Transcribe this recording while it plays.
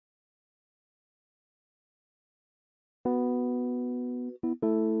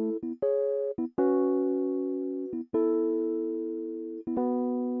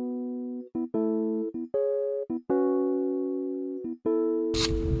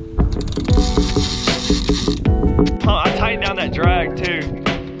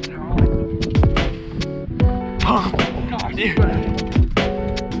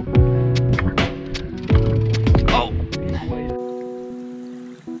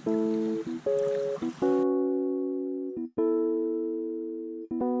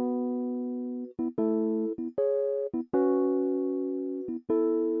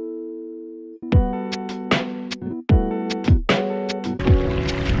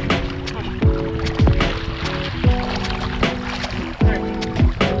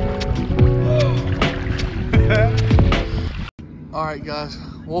Alright guys,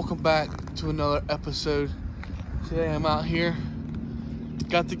 welcome back to another episode. Today I'm out here,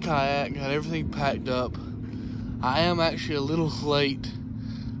 got the kayak, got everything packed up. I am actually a little late.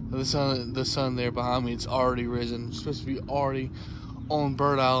 The sun there behind me, it's already risen. It's supposed to be already on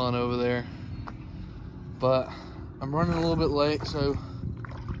Bird Island over there. But I'm running a little bit late, so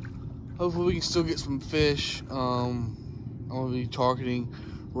hopefully we can still get some fish. I'm going to be targeting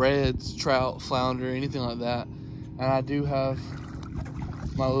reds, trout, flounder, anything like that. And I do have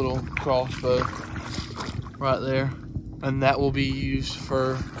my little crossbow right there, and that will be used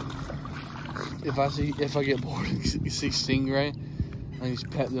for if I get bored and see stingray, I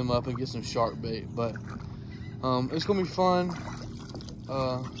just pet them up and get some shark bait. But it's gonna be fun.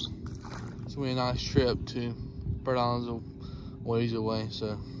 It's gonna be a nice trip to Bird Island's a ways away,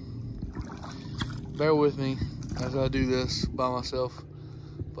 so bear with me as I do this by myself.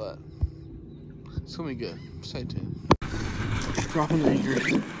 But it's gonna be good. Stay tuned. Dropping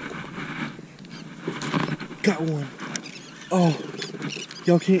anchor. Got one. Oh,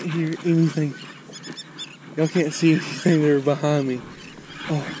 y'all can't hear anything. Y'all can't see anything there behind me.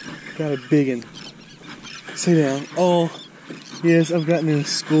 Oh, got a big one. Stay down. Oh, yes, I've gotten in a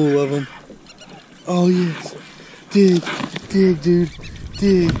school of them. Oh, yes. Dig, dude.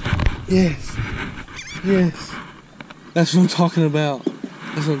 Dig. Yes. Yes. That's what I'm talking about.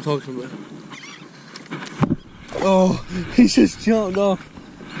 That's what I'm talking about. Oh, he just jumped off.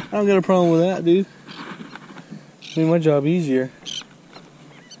 I don't got a problem with that, dude. Made my job easier.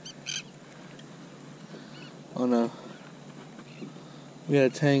 Oh no. We got a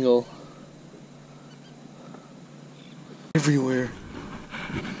tangle everywhere.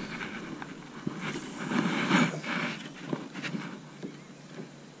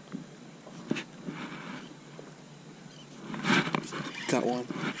 Got one.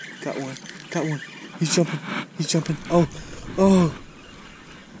 Got one. Got one. He's jumping. He's jumping. Oh. Oh.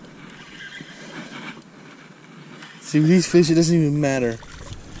 See, with these fish, it doesn't even matter.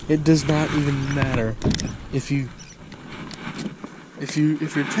 It does not even matter if you're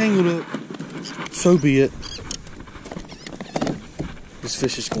tangled up. So be it. This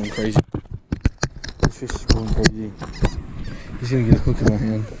fish is going crazy. This fish is going crazy. He's gonna get a hook in my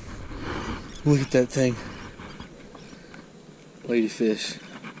hand. Look at that thing. Ladyfish.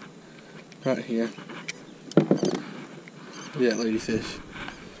 Right here. Look at that ladyfish.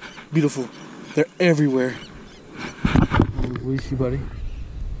 Beautiful. They're everywhere. Release you, buddy.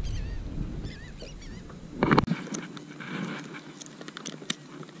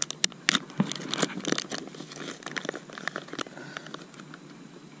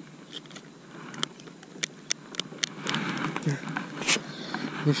 They're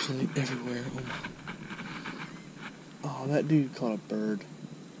literally everywhere. Oh, that dude caught a bird.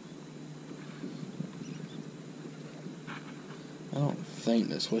 I don't think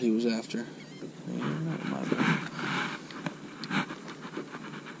that's what he was after. Yeah, that might be.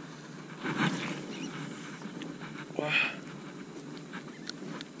 Wow.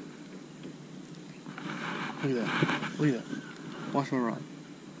 Look at that. Look at that. Watch my rod.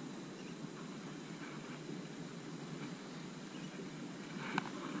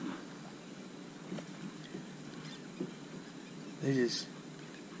 They just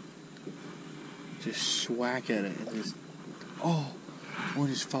swack at it and just, oh, we'll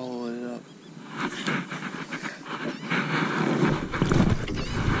just follow it up.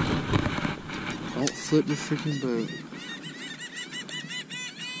 Don't flip the freaking boat.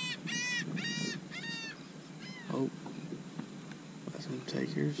 Oh, got some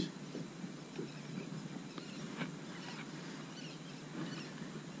takers.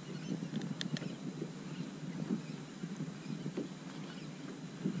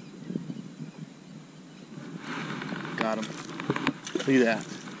 Got him. Look at that.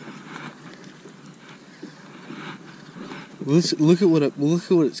 Look at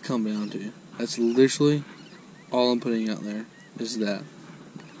what it's come down to. That's literally all I'm putting out there is that,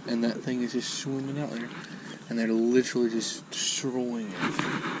 and that thing is just swimming out there, and they're literally just destroying it.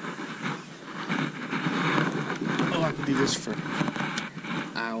 Oh, I could do this for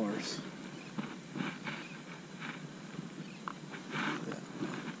hours.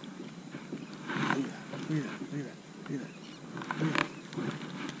 Look at that.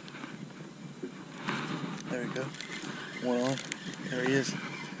 There we go. One on. There he is.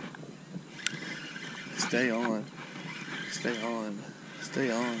 Stay on. Stay on.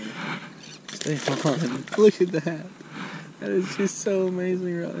 Stay on. Stay on. Look at that. That is just so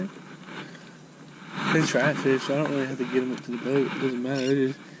amazing, really. They're trash fish, so I don't really have to get them up to the boat. It doesn't matter. They're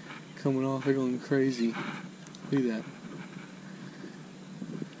just coming off. They're going crazy. Look at that.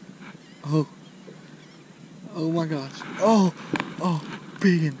 Oh. Oh my gosh. Oh. Oh,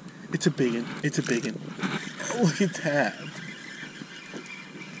 biggin. It's a biggin. It's a biggin. Oh, look at that.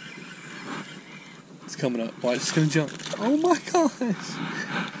 It's coming up. Watch, it's gonna jump. Oh my gosh.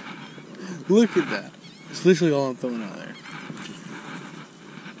 Look at that. It's literally all I'm throwing out there.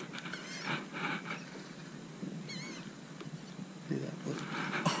 Look at that. Look.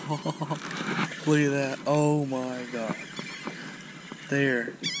 Oh, look at that. Oh my god.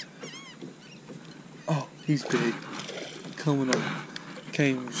 There. Oh, he's big. Coming up.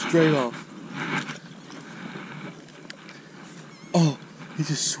 Came straight off. Oh, he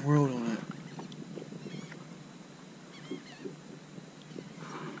just swirled on it.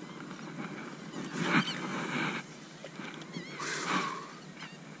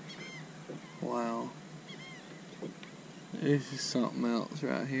 Wow. This is something else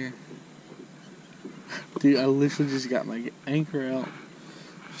right here. Dude, I literally just got my anchor out.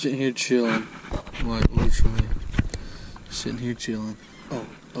 Sitting here chilling. Like, literally. Sitting here chilling.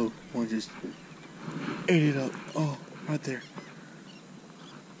 Oh, one just ate it up. Oh, right there.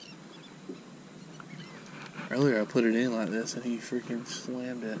 Earlier I put it in like this and he freaking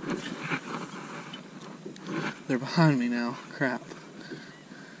slammed it. They're behind me now. Crap.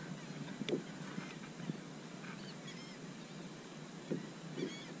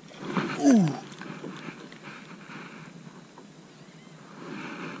 Ooh.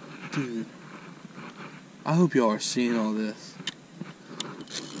 Dude. I hope y'all are seeing all this.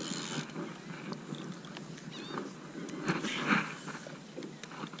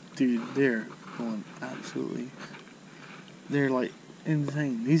 Dude, they're going absolutely... They're like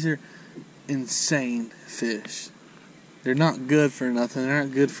insane. These are insane fish. They're not good for nothing. They're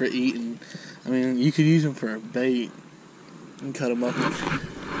not good for eating. I mean, you could use them for a bait and cut them up and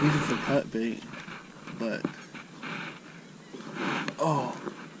use them for cut bait. But, oh,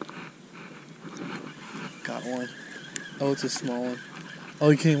 got one. Oh, it's a small one. Oh,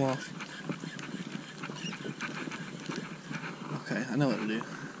 he came off. Okay, I know what to do.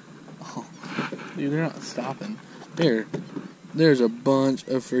 Oh, dude, they're not stopping. There's a bunch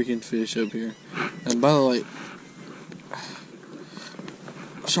of freaking fish up here. And by the way,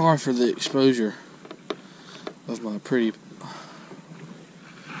 sorry for the exposure of my pretty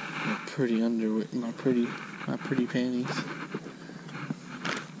underwear, my pretty panties.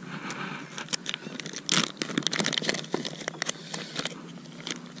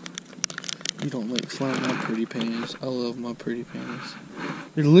 You don't make fun of my pretty panties. I love my pretty panties.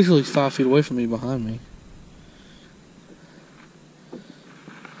 They're literally 5 feet away from me, behind me.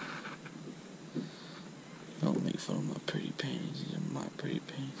 Don't make fun of my pretty panties. These are my pretty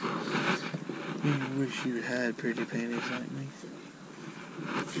panties. You wish you had pretty panties like me.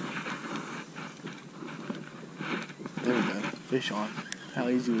 There we go. Fish on. How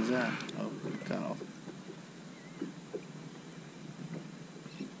easy was that? Oh, got off.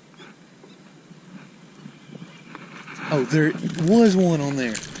 Oh, there was one on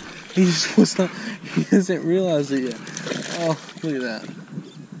there. He just was not. He hasn't realized it yet. Oh, look at that.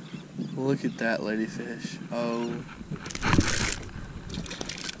 Look at that ladyfish. Oh.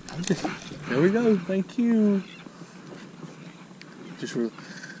 There we go. Thank you. Just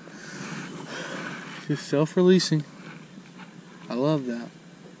self-releasing. I love that.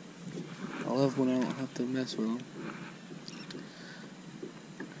 I love when I don't have to mess with them.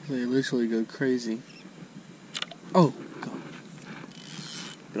 They literally go crazy. Oh, God.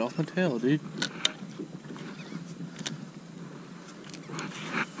 Get off my tail, dude.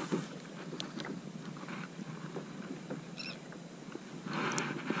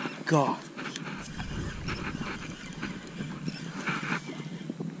 God.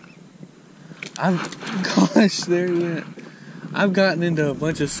 Gosh, there he went. I've gotten into a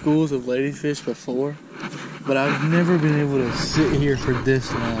bunch of schools of ladyfish before, but I've never been able to sit here for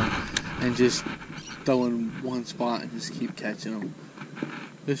this long and just throw in one spot and just keep catching them.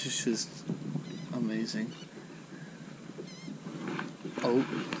 This is just amazing. Oh.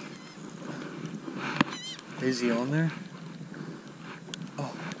 Is he on there?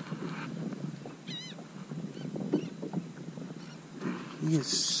 Oh. He is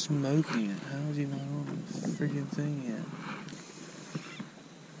smoking it. How is he not on the freaking thing yet?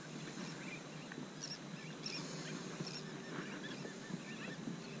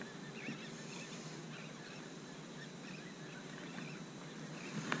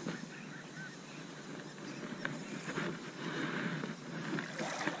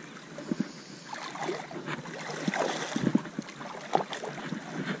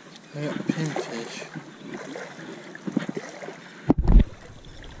 I got pinfish.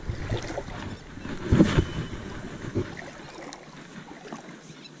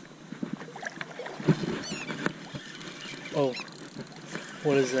 Oh,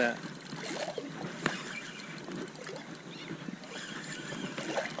 What is that?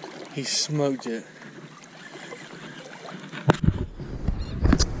 He smoked it.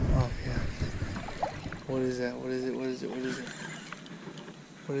 Oh yeah. What is that? What is it? What is it? What is it?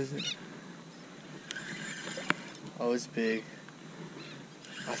 What is it? Oh, it's big.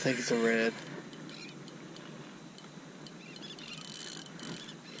 I think it's a red.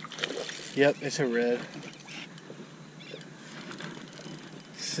 Yep, it's a red.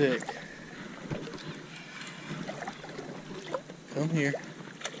 Sick. Come here.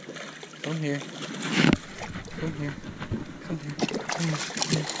 Come here. Come here. Come here. Come here.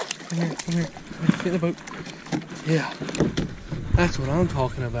 Come here. Come here. Get in the boat. Yeah. That's what I'm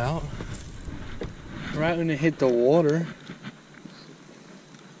talking about. Right when it hit the water.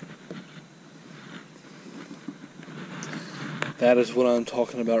 That is what I'm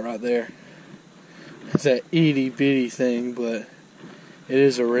talking about right there. It's that itty bitty thing, but it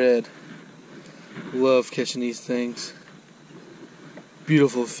is a red. Love catching these things.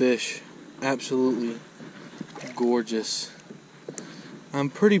 Beautiful fish. Absolutely gorgeous. I'm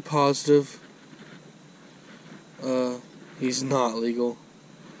pretty positive he's not legal.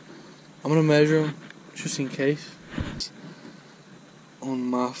 I'm gonna measure him just in case on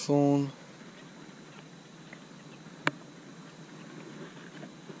my phone.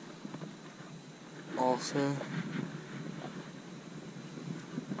 Also,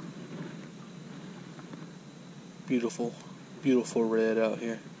 beautiful, beautiful red out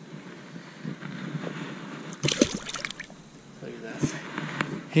here. Look at that.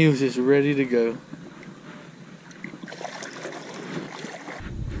 He was just ready to go.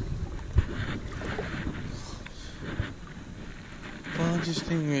 Bunch of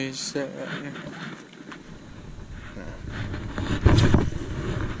stingrays sat right here.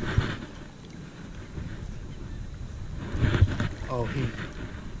 Oh, he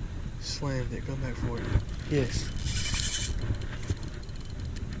slammed it. Come back for it. Yes.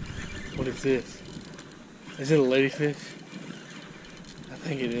 What is this? Is it a ladyfish? I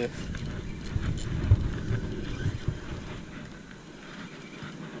think it is.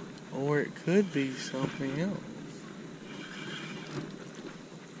 Or it could be something else.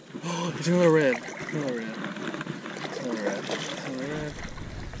 Oh, it's another red. Another red. Another red. Another red.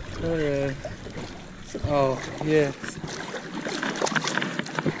 Another red. Oh, yes.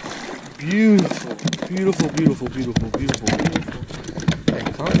 Beautiful. Beautiful, beautiful, beautiful, beautiful, beautiful. Hey,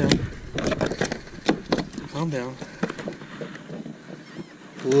 calm down. Calm down.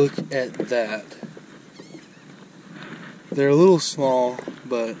 Look at that. They're a little small,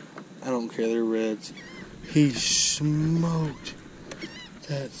 but I don't care. They're reds. He smoked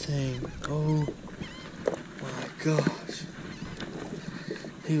that thing. Oh my gosh.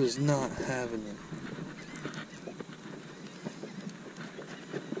 He was not having it.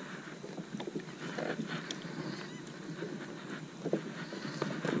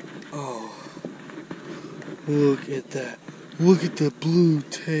 Oh, look at that. Look at the blue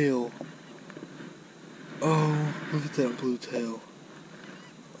tail. Oh, look at that blue tail.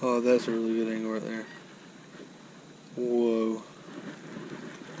 Oh, that's a really good angle right there. Whoa.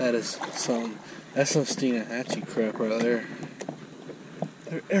 That's some Steenahatchee crap right there.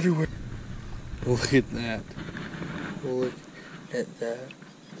 They're everywhere. Look at that. Look at that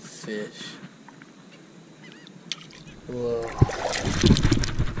fish. Whoa.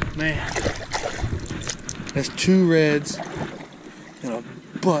 Man. That's 2 reds and a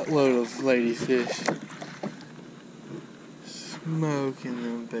buttload of ladyfish. Smoking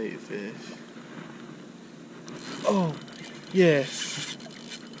them bait fish. Oh, yes.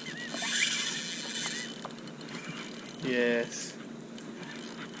 Yes.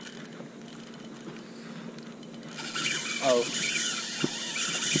 Oh.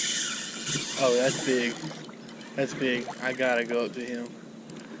 Oh, that's big. That's big. I gotta go up to him.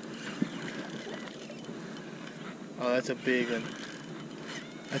 Oh, that's a big one.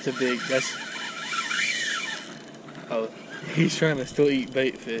 Oh, he's trying to still eat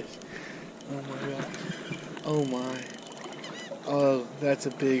bait fish. Oh my god. Oh my. Oh, that's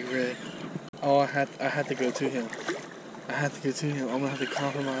a big red. Oh, I had to go to him. I have to go to him. I'm gonna have to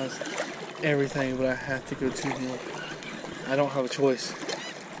compromise everything, but I have to go to him. I don't have a choice.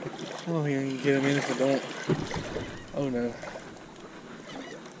 Oh, here you can get him in if I don't. Oh no.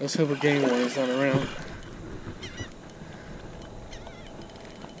 Let's hope a game one is not around.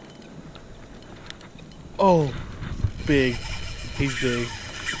 Oh, big. He's big.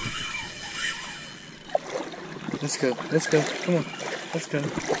 Let's go. Let's go. Come on. Let's go.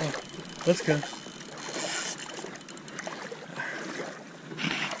 Oh, let's go.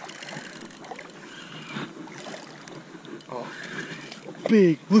 Oh.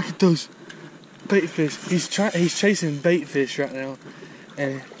 big. Look at those bait fish. He's chasing bait fish right now,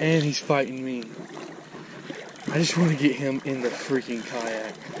 and he's fighting me. I just want to get him in the freaking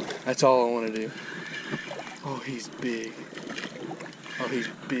kayak. That's all I want to do. Oh, he's big. Oh, he's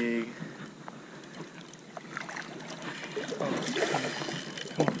big. Oh,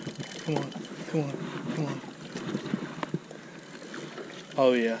 come on, come on, come on.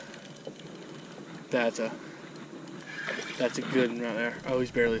 Oh yeah. That's a good one right there. Oh,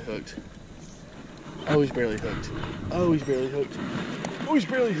 he's barely hooked. Oh, he's barely hooked. Oh, he's barely hooked. Oh, he's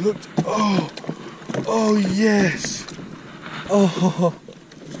barely hooked. Oh, oh yes. Oh,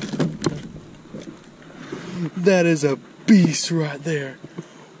 that is a beast right there.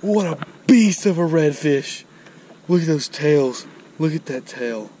 What a beast of a redfish. Look at those tails. Look at that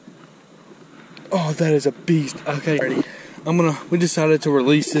tail. Oh, that is a beast. Okay, ready. We decided to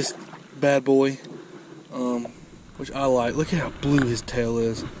release this bad boy. Which I like. Look at how blue his tail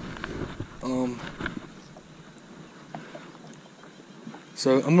is.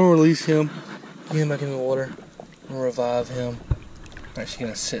 So I'm gonna release him, get him back in the water, and revive him. I'm actually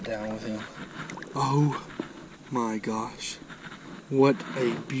gonna sit down with him. Oh my gosh. What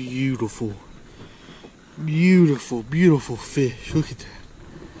a beautiful, beautiful, beautiful fish. Look at that.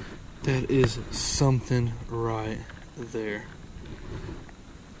 That is something right there.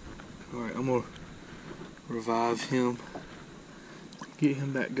 Alright, I'm gonna revive him, get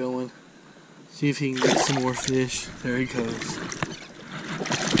him back going, see if he can get some more fish. There he goes.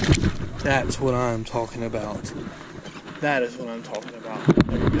 That's what I'm talking about. That is what I'm talking about.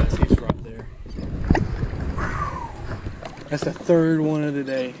 There he goes, he's right there. That's the third one of the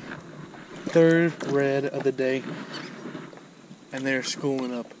day. Third red of the day. And they're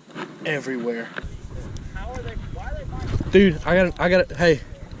schooling up everywhere. How are they? Why are they fighting? Dude, I got hey.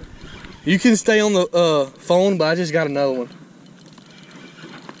 You can stay on the phone, but I just got another one.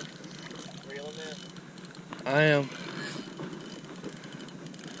 Reeling in? I am.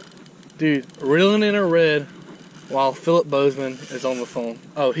 Dude, reeling in a red while Philip Bozeman is on the phone.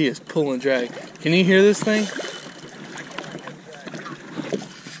 Oh, he is pulling drag. Can you hear this thing?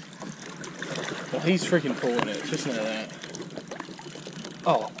 Well, he's freaking pulling it. Just know that.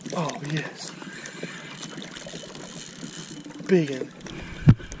 Oh, yes. Biggin.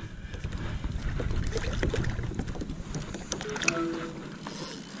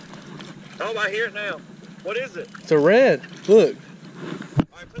 Oh, I hear it now. What is it? It's a red. Look.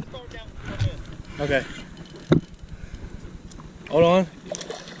 Alright, put the phone down and come in. Okay. Hold on.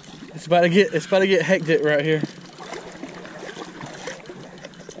 It's about to get hectic right here.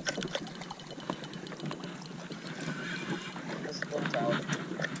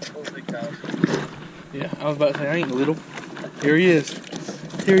 Yeah, I was about to say I ain't little. Here he is.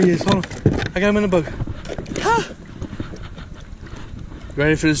 Here he is. Hold on. I got him in the boat. Ha!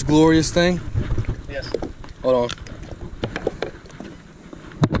 Ready for this glorious thing? Yes. Hold on.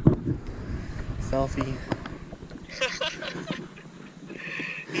 Selfie.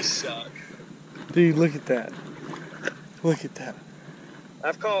 You suck. Dude, look at that. Look at that.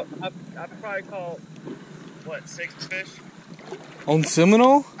 I've probably caught, what, 6 fish? On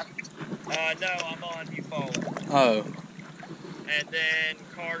Seminole? No, I'm on New Fall. Oh. And then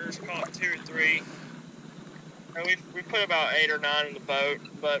Carter's caught 2 or 3. And we put about 8 or 9 in the boat,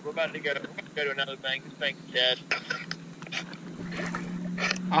 but we're about to go to another bank. This bank's dead.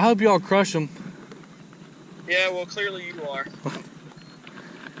 I hope y'all crush them. Yeah, well, clearly you are.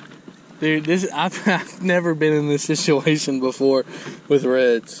 Dude, I've never been in this situation before with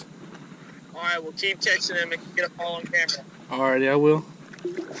reds. Alright, we'll keep texting him and get a all on camera. Alrighty, I will.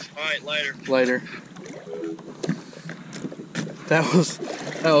 Alright, later. Later. That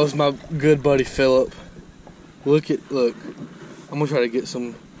was my good buddy Philip. Look. I'm gonna try to get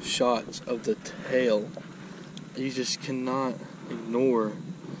some shots of the tail. You just cannot ignore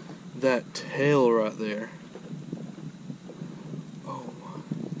that tail right there. Oh my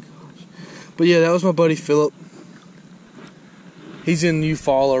gosh. But yeah, that was my buddy Philip. He's in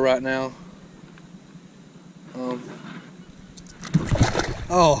Eufaula right now.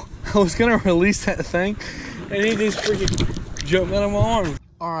 Oh, I was gonna release that thing and he just freaking jumped out of my arm.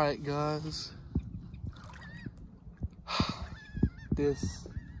 Alright guys. This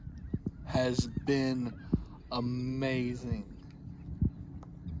has been amazing.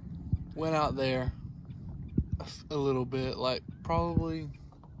 Went out there a little bit, like probably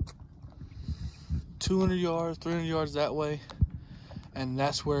 200 yards, 300 yards that way. And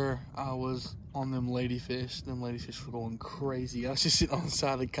that's where I was on them ladyfish. Them ladyfish were going crazy. I was just sitting on the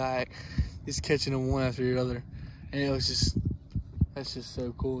side of the kayak, just catching them one after the other. And it was just, that's just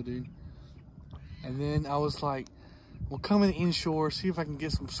so cool, dude. And then I was like, We'll come in inshore, see if I can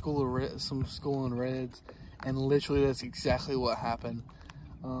get some schooling reds, and literally that's exactly what happened.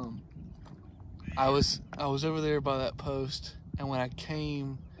 I was over there by that post, and when I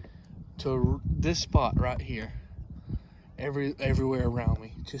came to this spot right here, everywhere around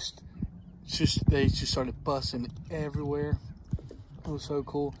me, they just started busting everywhere. It was so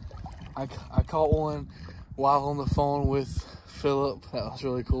cool. I caught one while on the phone with Philip. That was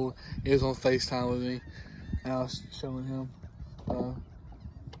really cool. He was on FaceTime with me, and I was showing him.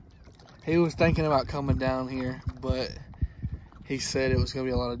 He was thinking about coming down here, but he said it was going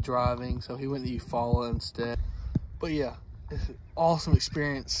to be a lot of driving, so he went to Eufaula instead. But yeah, it's an awesome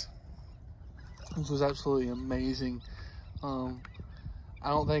experience. This was absolutely amazing. I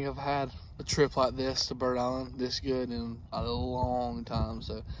don't think I've had a trip like this to Bird Island this good in a long time,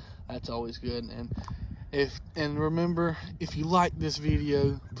 so that's always good. And remember, if you like this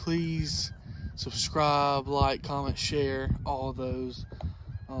video, please subscribe, like, comment, share, all those.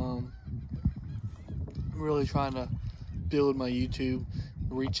 I'm really trying to build my YouTube,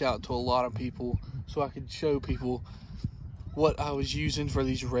 reach out to a lot of people so I could show people what I was using for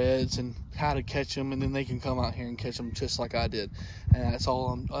these reds and how to catch them, and then they can come out here and catch them just like I did. And that's all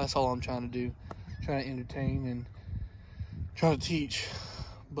I'm trying to do, trying to entertain and try to teach.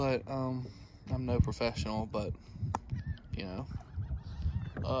 But I'm no professional, but you know.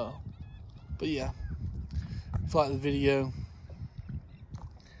 But yeah, if you like the video,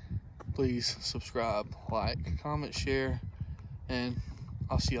 please subscribe, like, comment, share, and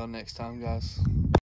I'll see y'all next time, guys.